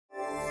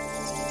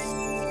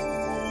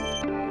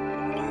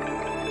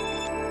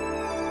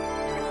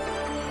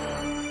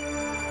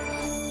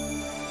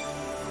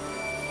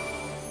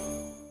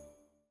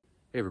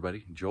Hey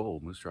everybody, Joel,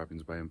 Moose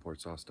Droppings by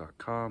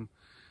ImportSauce.com.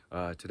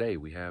 Today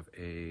we have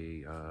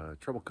a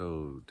trouble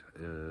code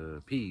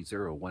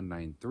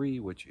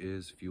P0193, which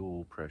is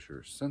fuel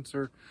pressure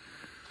sensor.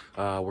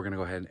 We're going to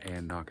go ahead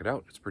and knock it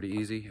out. It's pretty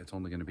easy. It's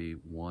only going to be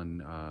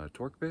one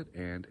torque bit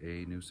and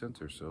a new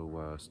sensor.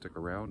 So stick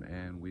around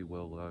and we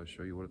will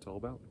show you what it's all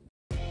about.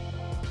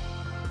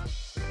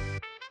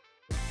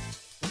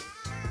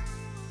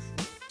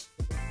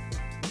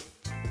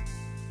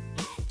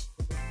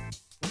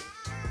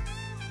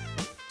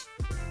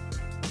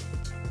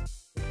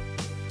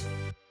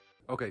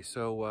 Okay,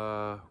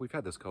 so we've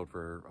had this code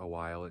for a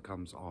while. It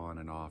comes on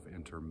and off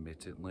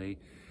intermittently.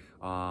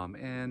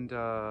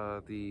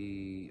 The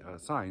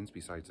signs,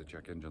 besides the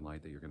check engine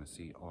light that you're going to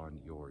see on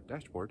your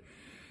dashboard,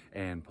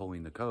 and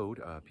pulling the code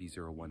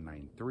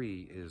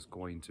P0193 is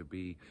going to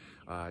be,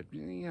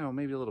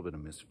 maybe a little bit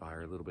of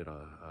misfire, a little bit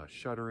of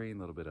shuddering, a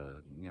little bit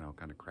of,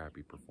 kind of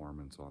crappy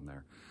performance on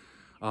there.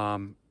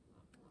 And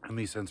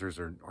these sensors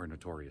are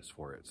notorious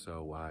for it.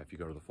 So if you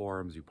go to the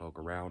forums, you poke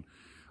around,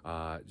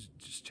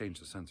 just change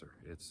the sensor.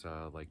 It's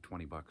like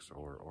 20 bucks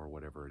or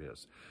whatever it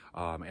is.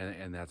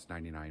 And that's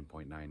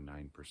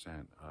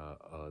 99.99%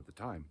 of the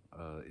time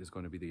is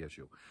going to be the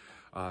issue.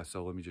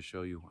 So let me just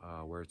show you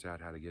where it's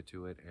at, how to get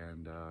to it,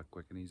 and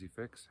quick and easy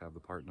fix. Have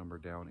the part number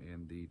down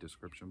in the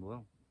description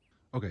below.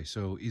 Okay,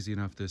 so easy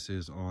enough. This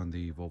is on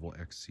the Volvo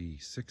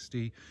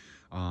XC60,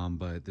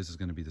 but this is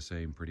going to be the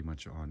same pretty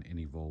much on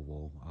any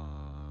Volvo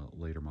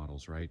later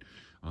models, right?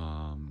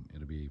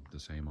 It'll be the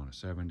same on a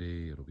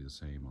 70, it'll be the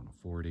same on a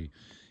 40.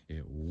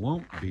 It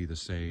won't be the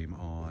same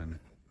on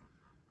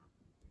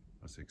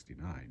a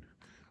 69.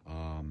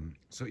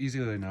 So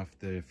easily enough,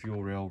 the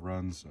fuel rail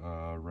runs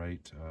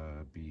right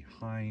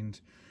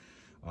behind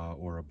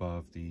or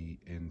above the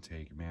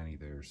intake mani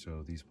there.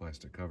 So these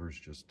plastic covers,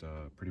 just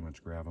pretty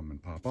much grab them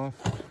and pop off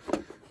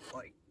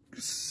like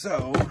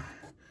so.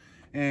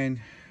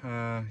 And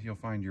you'll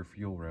find your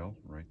fuel rail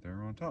right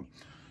there on top.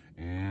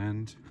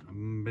 And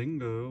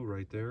bingo,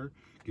 right there.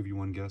 Give you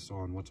one guess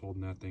on what's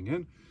holding that thing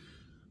in.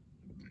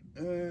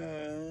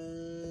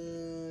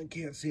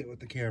 Can't see it with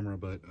the camera,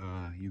 but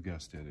you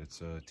guessed it. It's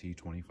a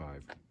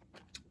T25.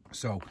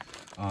 So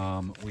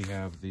we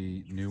have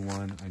the new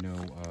one. I know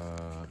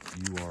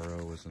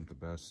URO isn't the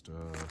best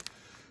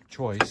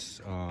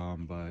choice,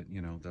 but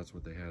that's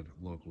what they had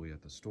locally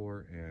at the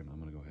store, and I'm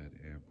gonna go ahead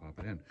and pop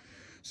it in.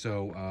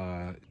 So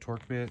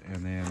torque bit,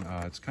 and then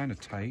it's kind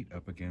of tight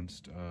up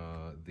against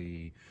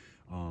the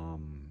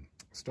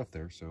stuff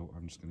there, so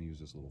I'm just gonna use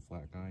this little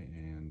flat guy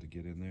and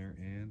get in there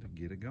and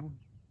get it going.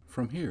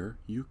 From here,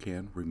 you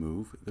can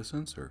remove the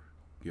sensor.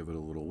 Give it a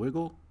little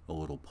wiggle, a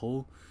little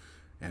pull.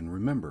 And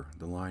remember,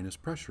 the line is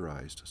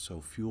pressurized,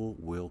 so fuel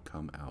will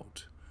come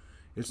out.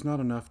 It's not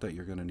enough that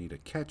you're going to need a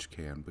catch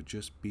can, but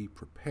just be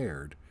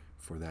prepared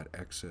for that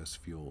excess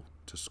fuel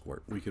to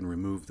squirt. We can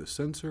remove the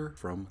sensor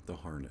from the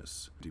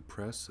harness.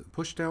 Depress the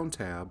push-down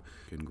tab,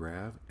 you can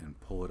grab and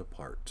pull it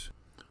apart.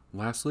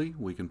 Lastly,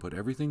 we can put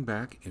everything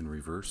back in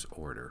reverse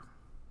order.